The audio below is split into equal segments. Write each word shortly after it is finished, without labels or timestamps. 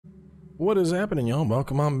What is happening, y'all?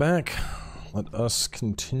 Welcome on back. Let us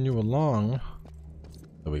continue along.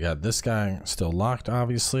 So we got this guy still locked,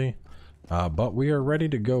 obviously, but we are ready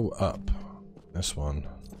to go up. This one.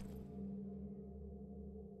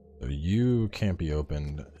 So you can't be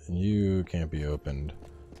opened. You can't be opened.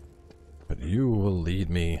 But you will lead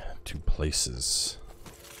me to places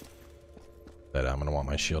that I'm gonna want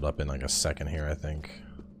my shield up in like a second here, I think.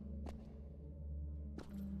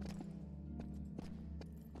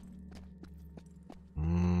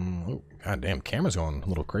 Oh, goddamn, camera's going a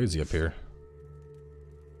little crazy up here.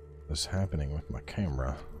 What's happening with my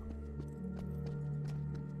camera?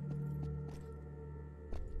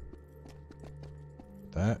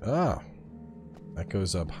 That that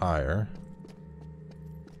goes up higher.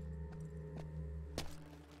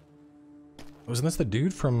 Wasn't this the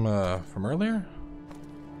dude from earlier?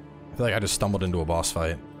 I feel like I just stumbled into a boss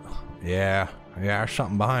fight. Yeah, there's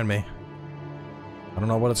something behind me. I don't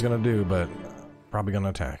know what it's gonna do, but probably gonna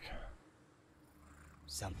attack.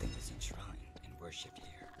 Something is enshrined and worshipped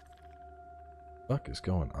here. What the fuck is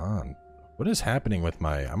going on? What is happening with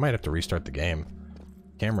my... I might have to restart the game.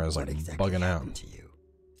 Camera is like bugging out. To you?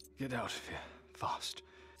 Get out of here, fast.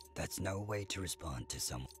 That's no way to respond to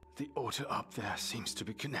someone. The altar up there seems to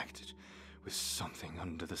be connected with something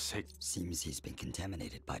under the sacred. Seems he's been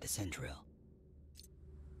contaminated by the central.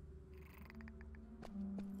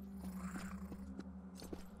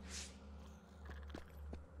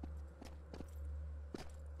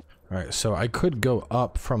 Alright, so I could go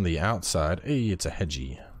up from the outside. Hey, it's a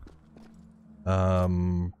hedgie.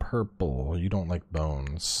 Purple. You don't like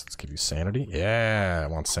bones. Let's give you sanity. Yeah, I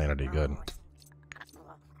want sanity. Good.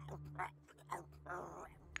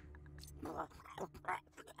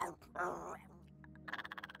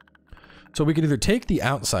 So we could either take the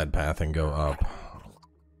outside path and go up,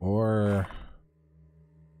 or...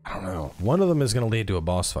 I don't know. One of them is going to lead to a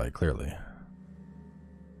boss fight, clearly.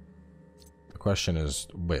 The question is,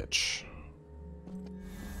 which?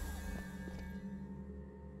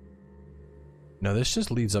 No, this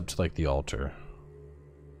just leads up to, like, the altar.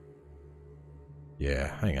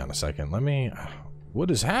 Yeah, hang on a second. Let me...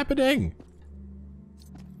 What is happening?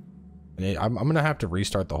 I'm going to have to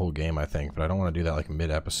restart the whole game, I think, but I don't want to do that, like,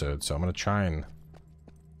 mid-episode, so I'm going to try and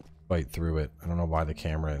fight through it. I don't know why the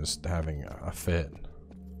camera is having a fit.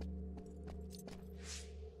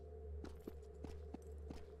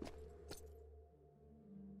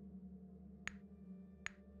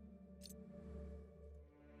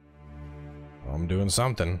 I'm doing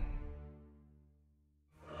something.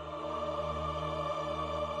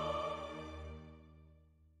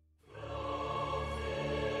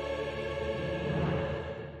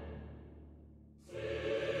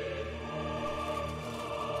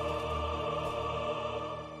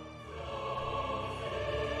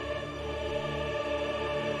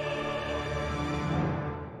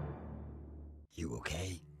 You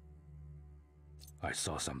okay? I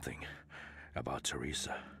saw something about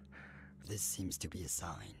Teresa. This seems to be a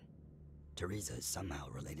sign. Teresa is somehow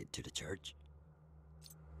related to the church.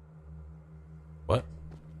 What?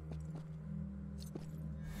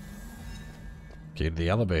 Key to the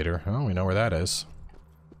elevator. Oh, we know where that is.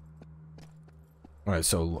 Alright,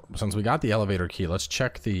 so since we got the elevator key, let's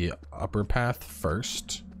check the upper path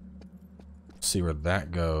first. See where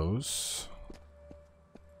that goes.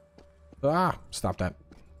 Ah! Stop that.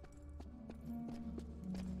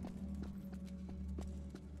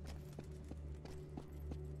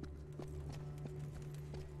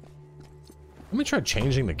 Let me try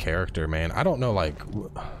changing the character, man. I don't know, like...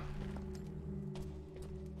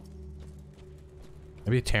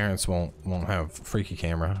 Maybe Terrence won't have freaky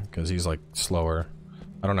camera, because he's, like, slower.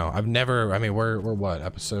 I don't know. I've never... I mean, we're what?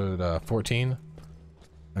 Episode 14?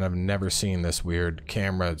 And I've never seen this weird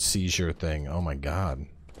camera seizure thing. Oh my god.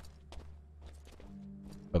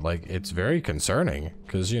 But, like, it's very concerning,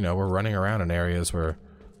 because, you know, we're running around in areas where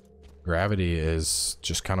gravity is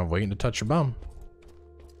just kind of waiting to touch your bum.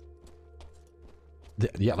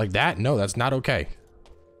 Yeah, like that? No, that's not okay.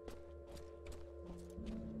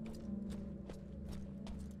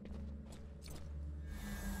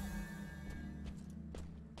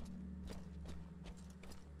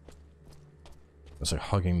 It's like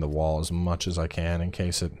hugging the wall as much as I can in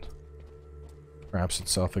case it wraps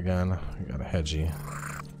itself again. I got a hedgie.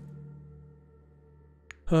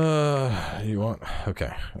 You want...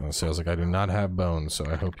 Okay. So I was like, I do not have bones, so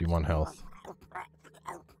I hope you want health.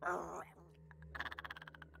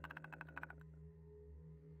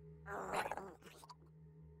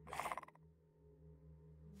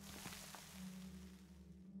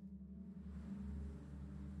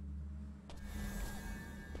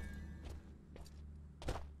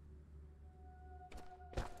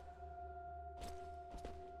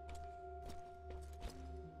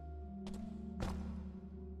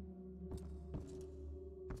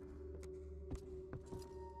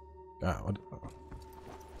 God, what?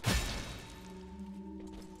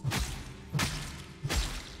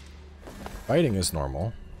 Fighting is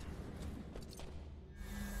normal.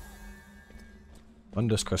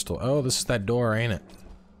 Undus crystal. Oh, this is that door, ain't it?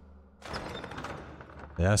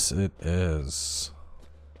 Yes, it is.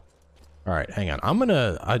 All right, hang on.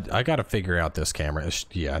 I gotta figure out this camera.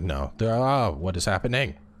 Yeah, no. What is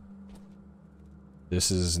happening?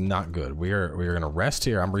 This is not good. We're gonna rest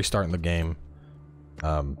here. I'm restarting the game.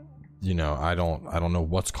 You know, I don't know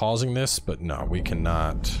what's causing this, but no, we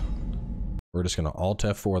cannot. We're just gonna Alt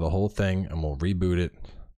F4 the whole thing, and we'll reboot it.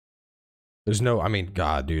 There's no. I mean,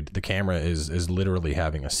 God, dude, the camera is literally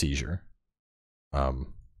having a seizure.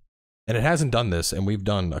 And it hasn't done this, and we've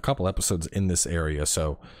done a couple episodes in this area,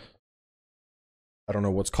 so I don't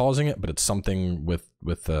know what's causing it, but it's something with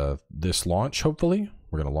this launch. Hopefully,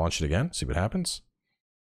 we're gonna launch it again, see what happens.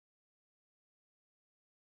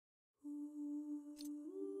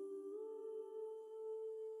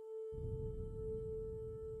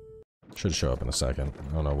 Should show up in a second.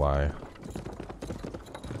 I don't know why.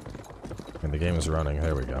 And the game is running.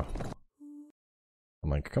 There we go. I'm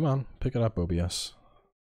like, come on, pick it up, OBS.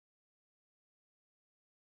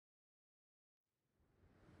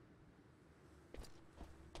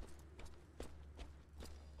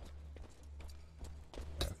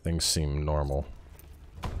 Things seem normal.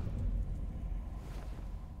 I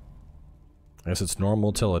guess it's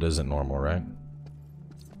normal till it isn't normal, right?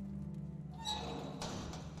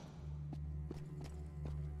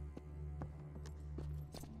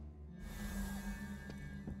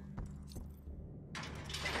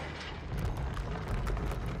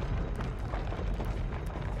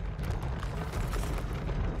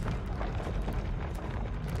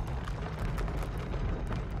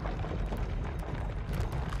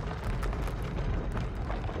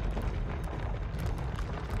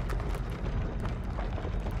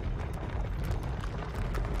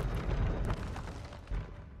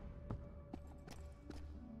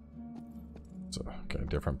 Okay,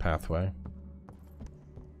 different pathway.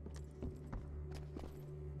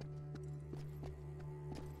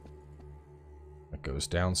 It goes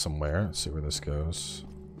down somewhere. Let's see where this goes.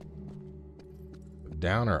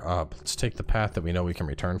 Down or up? Let's take the path that we know we can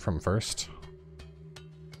return from first.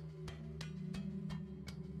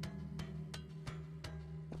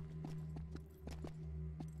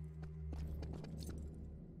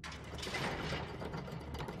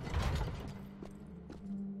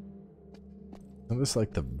 Isn't this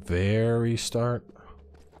like the very start?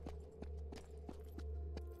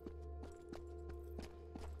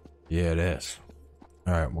 Yeah, it is.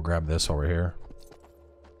 Alright, we'll grab this over here.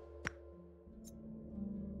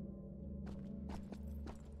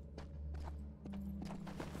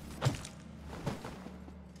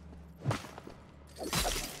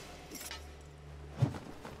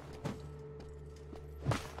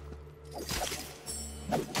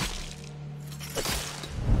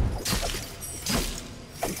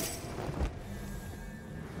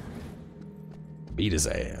 Beat his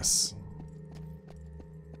ass.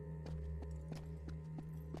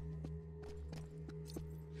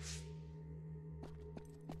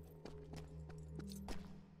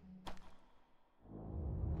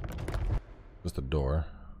 There's the door.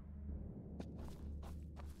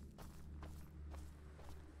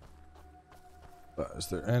 But is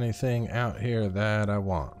there anything out here that I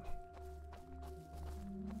want?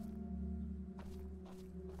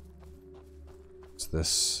 What's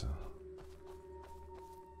this?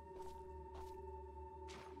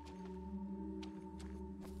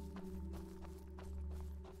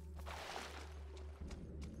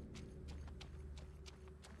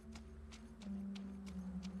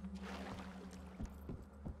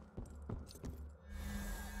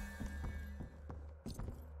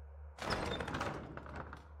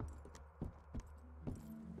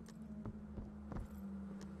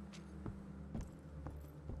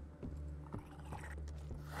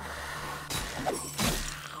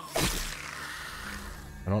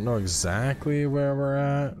 I don't know exactly where we're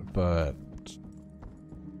at, but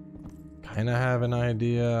kind of have an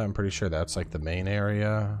idea. I'm pretty sure that's like the main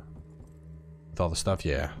area with all the stuff.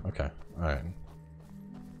 Yeah, okay, all right.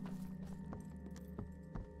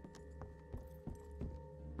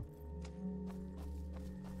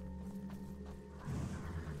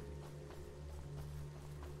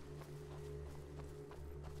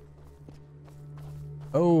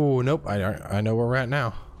 Oh, nope, I know where we're at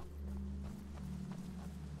now.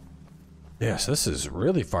 Yes, this is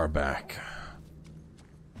really far back.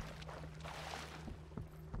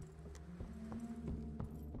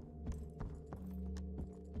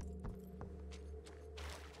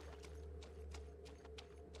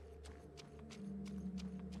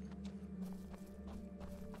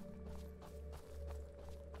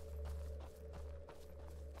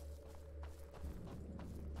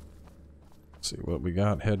 Let's see what we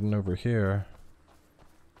got heading over here.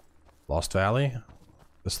 Lost Valley?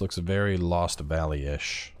 This looks very Lost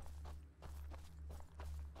Valley-ish.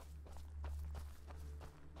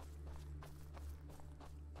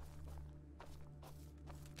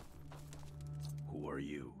 Who are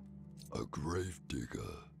you? A grave digger.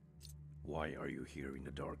 Why are you here in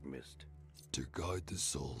the dark mist? To guide the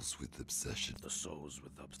souls with obsession. The souls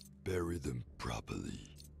with Bury them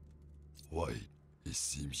properly. White, it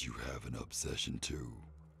seems you have an obsession too.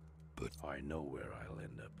 But I know where I'll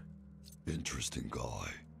end up. interesting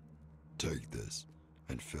guy. Take this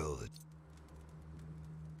and fill it.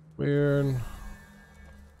 Weird.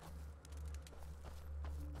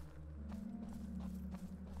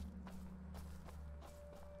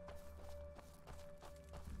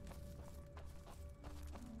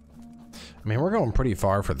 I mean, we're going pretty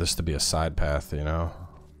far for this to be a side path, you know?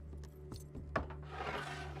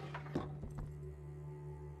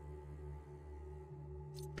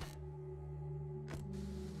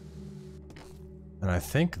 And I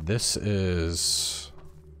think this is...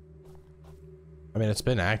 I mean, it's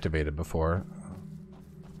been activated before.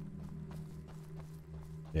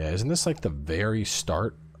 Yeah, isn't this like the very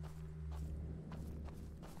start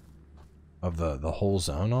of the whole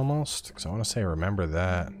zone almost? Because I want to say I remember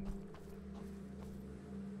that.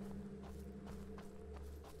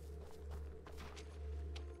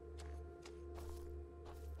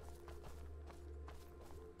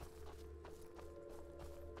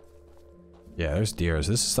 Yeah, there's deers.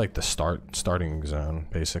 This is like the starting zone,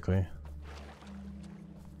 basically.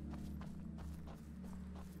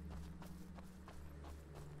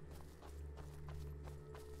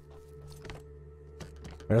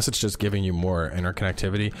 I guess it's just giving you more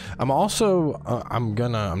interconnectivity. I'm also, I'm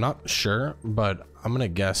not sure, but I'm gonna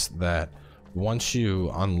guess that once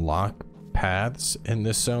you unlock paths in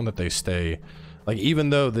this zone that they stay, like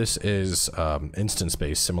even though this is instance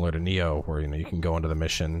based, similar to Neo, where you can go into the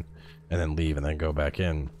mission and then leave and then go back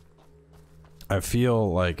in. I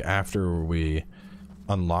feel like after we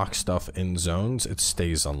unlock stuff in zones, it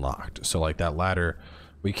stays unlocked. So like that ladder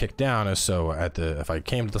we kicked down is so if I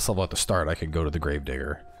came to this level at the start, I could go to the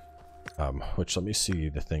Gravedigger. Which, let me see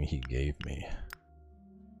the thing he gave me.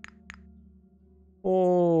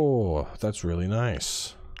 Oh, that's really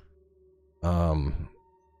nice.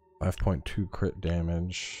 5.2 crit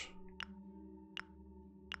damage.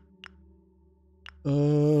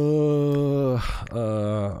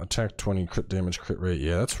 Attack 20, crit damage, crit rate.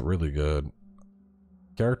 Yeah, that's really good.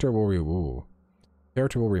 Character will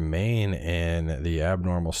remain in the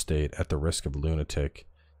abnormal state at the risk of lunatic.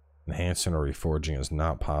 Enhancing or reforging is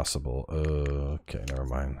not possible. Okay, never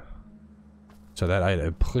mind. So that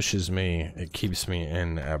it pushes me, it keeps me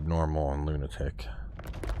in abnormal and lunatic.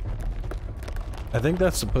 I think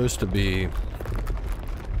that's supposed to be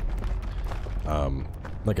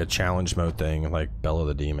like a challenge mode thing, like Bella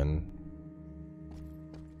the Demon.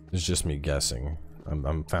 It's just me guessing.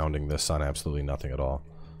 I'm founding this on absolutely nothing at all.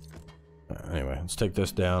 Anyway, let's take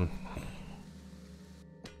this down.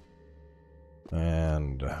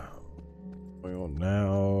 And we will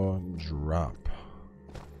now drop.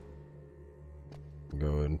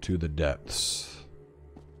 Go into the depths.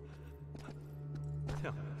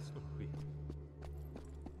 Tell us, we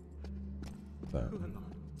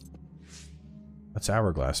That's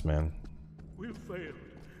Hourglass, man. We failed.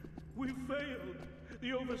 We failed.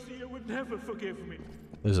 The Overseer would never forgive me.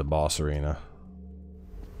 This is a boss arena.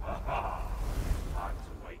 Time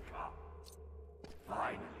to wake up.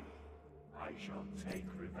 Finally, I shall take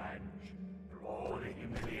revenge for all the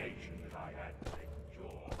humiliation that I had to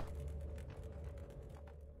endure.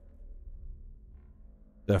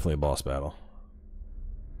 Definitely a boss battle.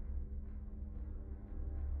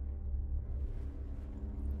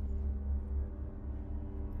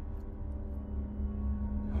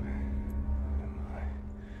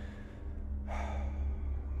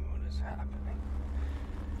 What is happening?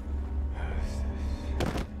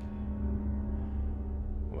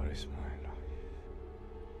 What is my life?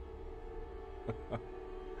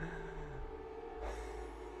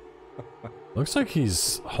 Looks like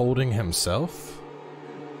he's holding himself.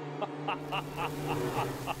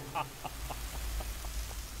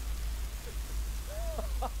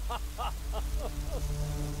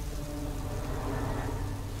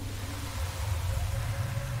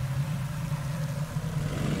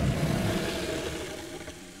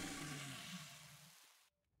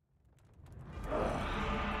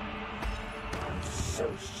 So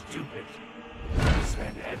stupid. I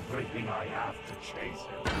spend everything I have to chase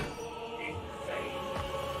him. In vain.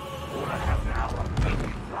 All I have now are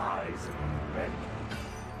million lies and red.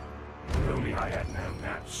 If only I had known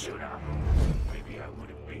that sooner. Maybe utopia would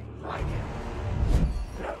have been like it.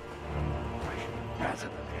 No, I should be better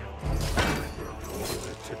than him. I broke all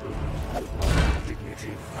the taboos.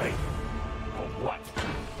 Dignity, faith, or what?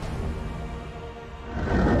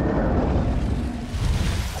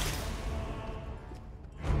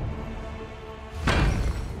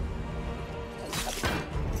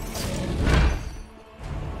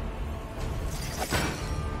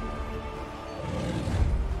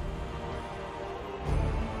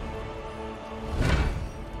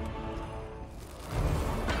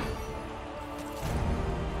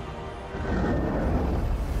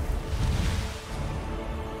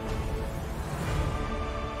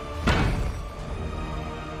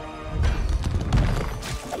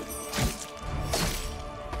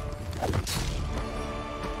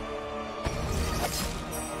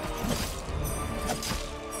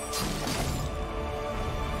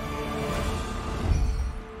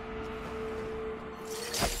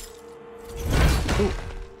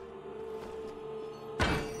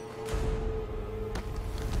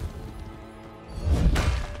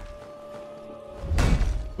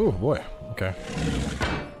 Oh boy, okay.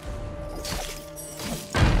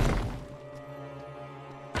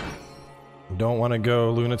 Don't want to go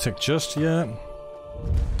lunatic just yet.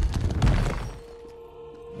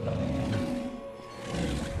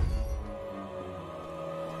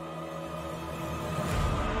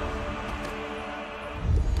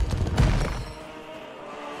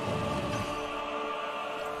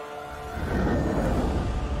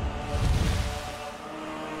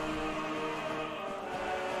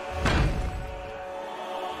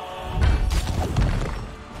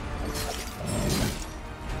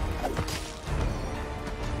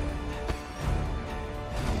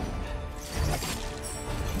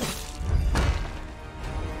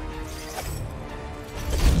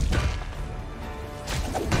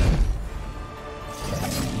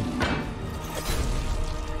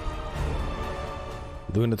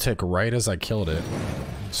 Lunatic right as I killed it.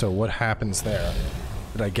 So what happens there?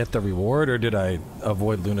 Did I get the reward or did I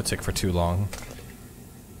avoid lunatic for too long?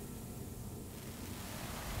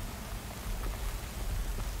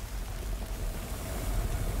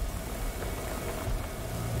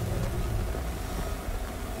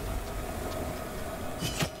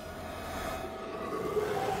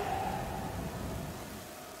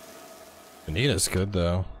 Anita's good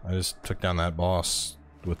though. I just took down that boss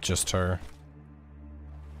with just her.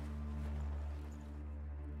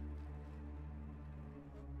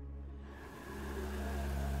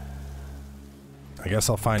 I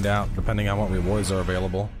guess I'll find out, depending on what rewards are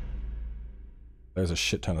available. There's a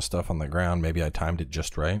shit ton of stuff on the ground. Maybe I timed it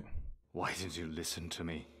just right. Why did you listen to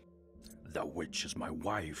me? The witch is my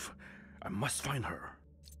wife. I must find her.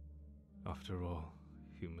 After all,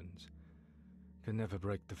 humans can never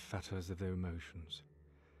break the fetters of their emotions.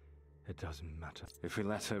 It doesn't matter. If we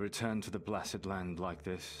let her return to the Blessed Land like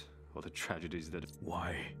this, or the tragedies that...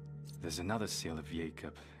 Why? There's another seal of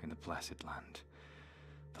Jacob in the Blessed Land.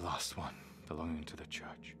 The last one. Belonging to the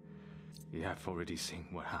church. You have already seen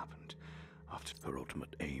what happened after... Her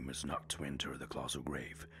ultimate aim is not to enter the colossal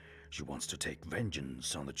grave. She wants to take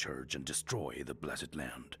vengeance on the church and destroy the Blessed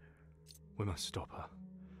Land. We must stop her.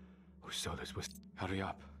 Or Solas was... Hurry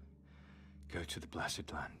up. Go to the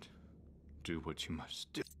Blessed Land. Do what you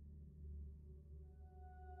must do.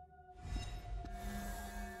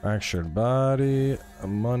 Fractured body, a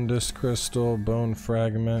Mundus crystal, bone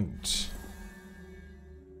fragment.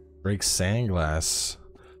 Break sandglass.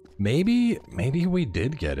 Maybe we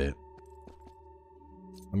did get it.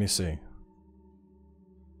 Let me see.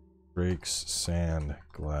 Breaks sand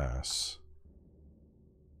glass.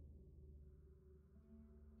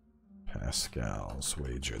 Pascal's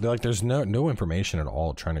wager. They're like, there's no information at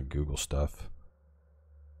all trying to Google stuff.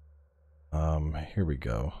 Here we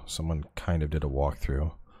go. Someone kind of did a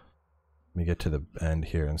walkthrough. Let me get to the end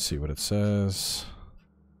here and see what it says.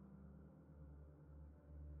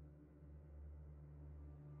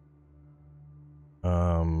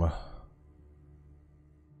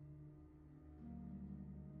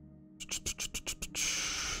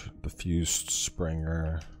 The fused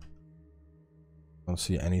Sprenger. Don't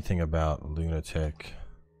see anything about lunatic.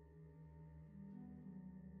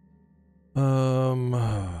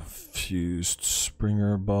 Fused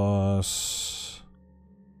Sprenger boss.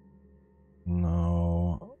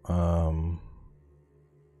 No.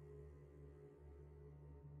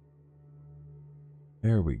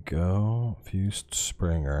 There we go. Fused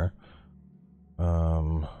Sprenger.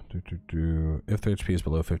 If their HP is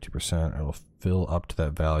below 50%, it'll fill up to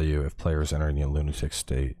that value if players enter in a lunatic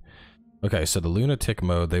state. Okay, so the lunatic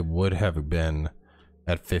mode, they would have been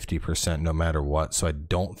at 50% no matter what, so I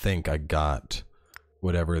don't think I got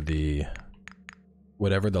whatever the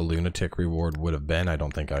whatever the lunatic reward would have been, I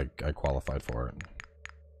don't think I qualified for it.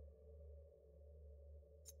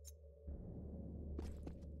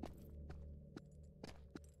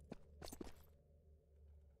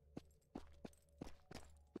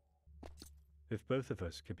 If both of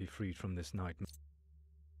us could be freed from this nightmare...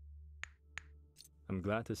 I'm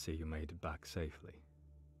glad to see you made it back safely.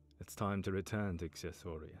 It's time to return to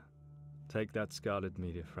Xithoria. Take that Scarlet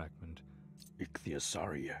Media fragment.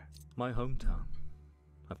 Ichthyosaria. My hometown.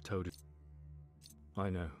 I've told you. I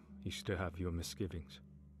know, you still have your misgivings.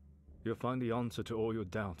 You'll find the answer to all your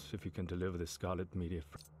doubts if you can deliver the Scarlet Media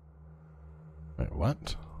Wait,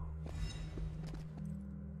 what?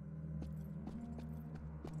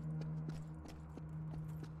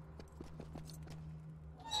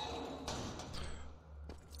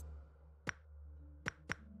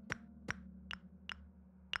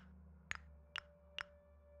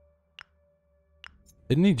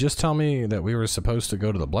 Didn't he just tell me that we were supposed to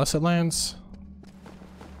go to the Blessed Lands?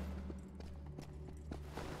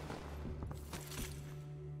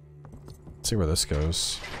 Let's see where this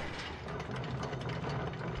goes.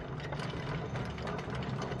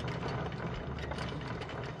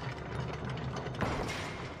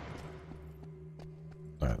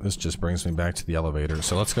 Alright, this just brings me back to the elevator.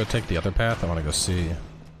 So let's go take the other path. I want to go see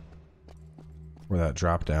where that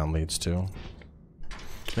drop down leads to.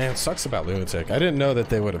 Man, it sucks about Lunatic. I didn't know that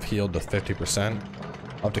they would have healed to 50%.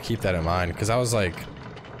 I'll have to keep that in mind, because I was like...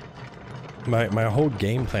 My whole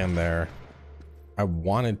game plan there, I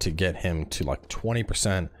wanted to get him to like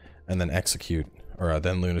 20% and then execute, or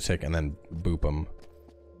then Lunatic and then boop him.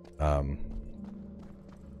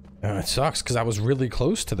 It sucks, because I was really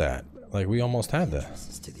close to that. Like, we almost had that.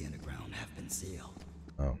 Entrances to the underground have been sealed.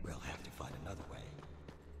 Oh. We'll have to find another way.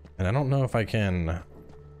 And I don't know if I can...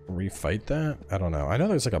 refight that? I don't know. I know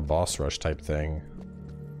there's like a boss rush type thing.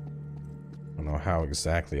 I don't know how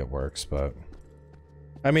exactly it works, but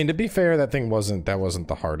I mean, to be fair, that wasn't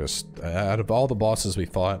the hardest out of all the bosses we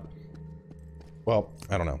fought. Well,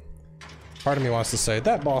 I don't know. Part of me wants to say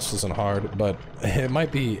that boss wasn't hard, but it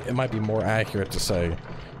might be more accurate to say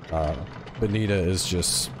Benita is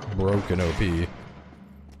just broken OP,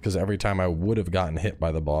 because every time I would have gotten hit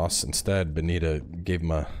by the boss, instead Benita gave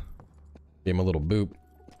him a little boop.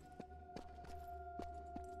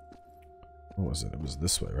 What was it? It was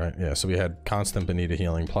this way, right? Yeah, so we had constant Benita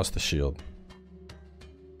healing plus the shield.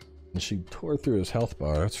 And she tore through his health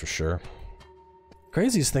bar, that's for sure.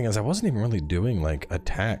 Craziest thing is I wasn't even really doing, like,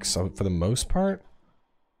 attacks. So for the most part,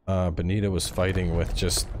 Benita was fighting with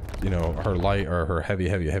just, you know, her light or her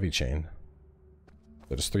heavy chain.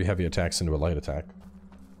 So just 3 heavy attacks into a light attack.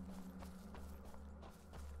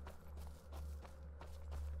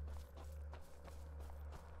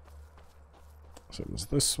 So it was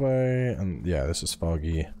this way, and yeah, this is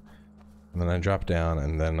foggy. And then I drop down,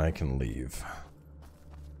 and then I can leave.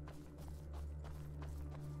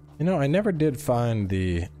 You know, I never did find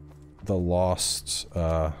the lost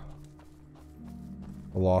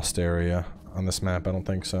area on this map. I don't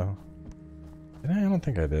think so. Did I? I don't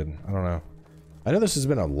think I did. I don't know. I know this has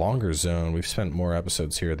been a longer zone. We've spent more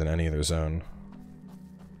episodes here than any other zone.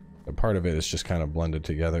 But part of it is just kind of blended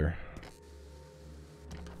together.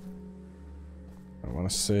 I want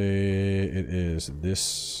to say it is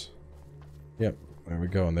this. Yep, there we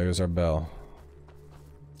go, and there's our bell.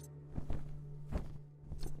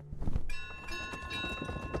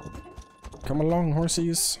 Come along,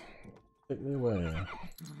 horsies. Take me away.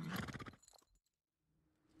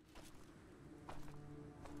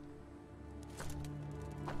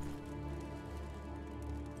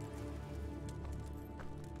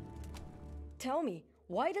 Tell me,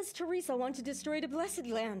 why does Teresa want to destroy the Blessed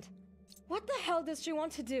Land? What the hell does she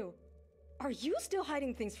want to do? Are you still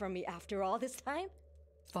hiding things from me after all this time?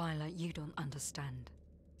 Violet, you don't understand.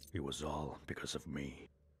 It was all because of me.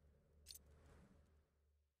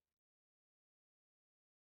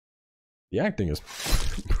 The acting is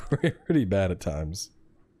pretty bad at times.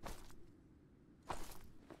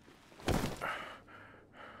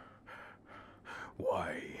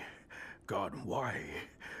 Why? God, why?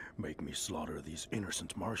 Make me slaughter these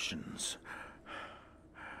innocent Martians.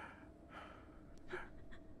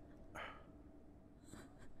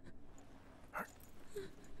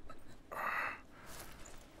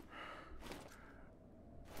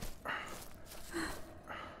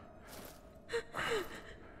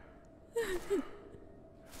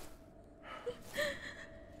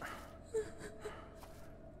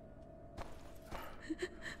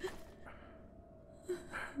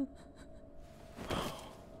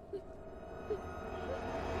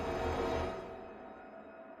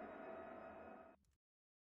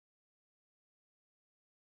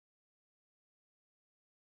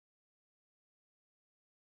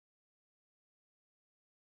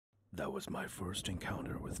 That was my first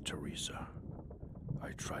encounter with Teresa.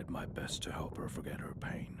 I tried my best to help her forget her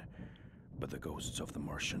pain, but the ghosts of the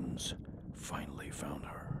Martians finally found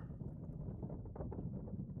her.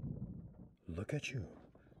 Look at you,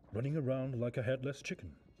 running around like a headless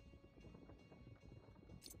chicken.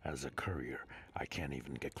 As a courier, I can't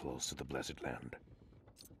even get close to the Blessed Land.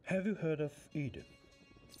 Have you heard of Edith?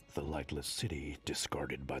 The lightless city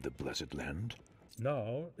discarded by the Blessed Land?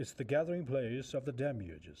 Now it's the gathering place of the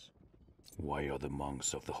Demiurges. Why are the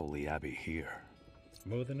monks of the Holy Abbey here?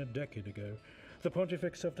 More than a decade ago, the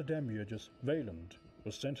Pontifex of the Demiurges, Valand,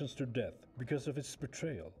 was sentenced to death because of his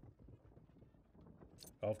betrayal.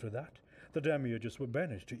 After that, the Demiurges were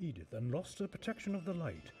banished to Edith and lost the protection of the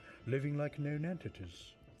light, living like known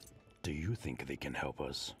entities. Do you think they can help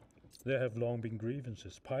us? There have long been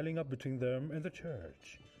grievances piling up between them and the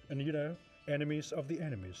church. And you know, enemies of the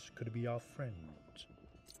enemies could be our friends.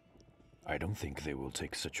 I don't think they will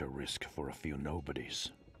take such a risk for a few nobodies.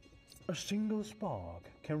 A single spark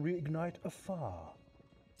can reignite a fire.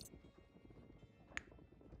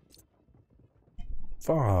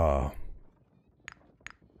 Far.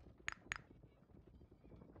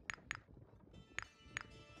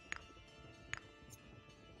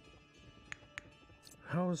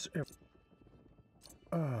 How's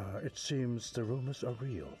it seems the rumors are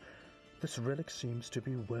real. This relic seems to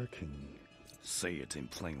be working. Say it in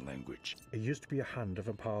plain language. It used to be a hand of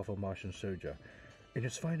a powerful Martian soldier. In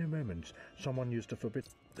its final moments, someone used to forbid...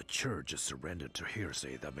 The church has surrendered to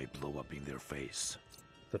hearsay that may blow up in their face.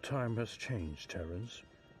 The time has changed, Terrence.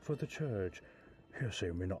 For the church,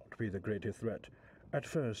 hearsay may not be the greatest threat. At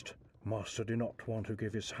first, Master did not want to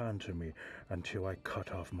give his hand to me until I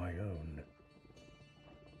cut off my own.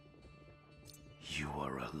 You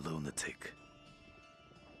are a lunatic.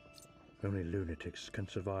 Only lunatics can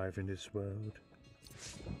survive in this world.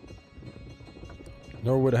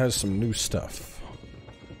 Norwood has some new stuff.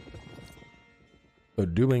 So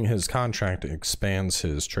doing his contract expands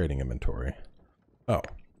his trading inventory. Oh.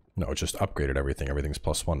 No, it just upgraded everything. Everything's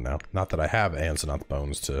 +1 now. Not that I have Anzanoth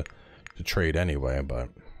bones to trade anyway, but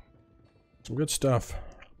some good stuff.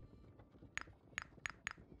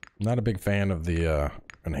 Not a big fan of the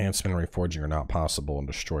enhancement reforging are not possible and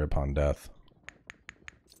destroy upon death.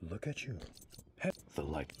 Look at you. The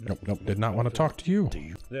light. Nope, did not want to talk to you.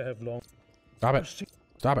 They have long... Stop it.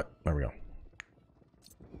 Stop it. There we go.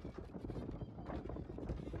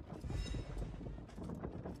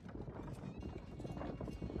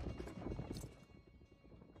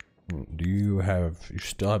 Do you have... You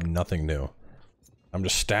still have nothing new. I'm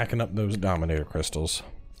just stacking up those Dominator crystals.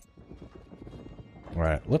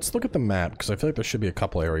 Alright, let's look at the map, because I feel like there should be a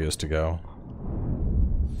couple areas to go.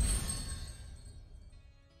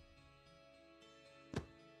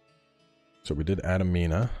 So we did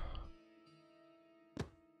Adamina.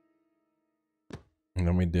 And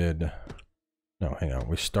then we did... No, hang on.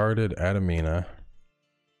 We started Adamina.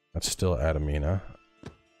 That's still Adamina.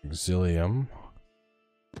 Exilium.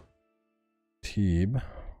 Tebe.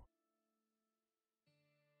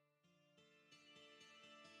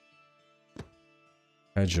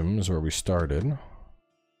 Edgem is where we started.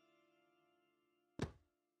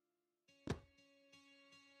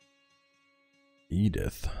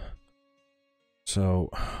 Edith. So,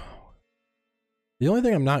 the only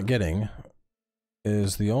thing I'm not getting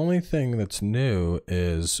is the only thing that's new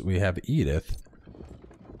is we have Edith,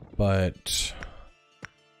 but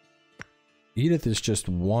Edith is just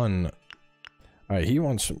one. Alright, he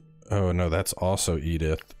wants... Oh no, that's also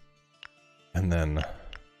Edith. And then...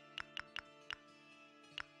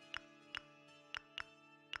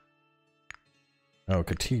 Oh,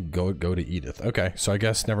 Khatib, go to Edith. Okay, so I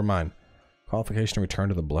guess, never mind. Qualification to return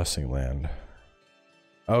to the Blessing Land.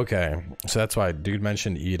 Okay, so that's why dude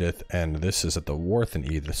mentioned Edith, and this is at the Wharf in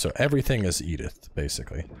Edith, so everything is Edith,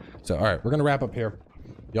 basically. So, alright, we're gonna wrap up here.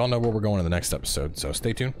 Y'all know where we're going in the next episode, so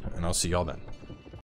stay tuned, and I'll see y'all then.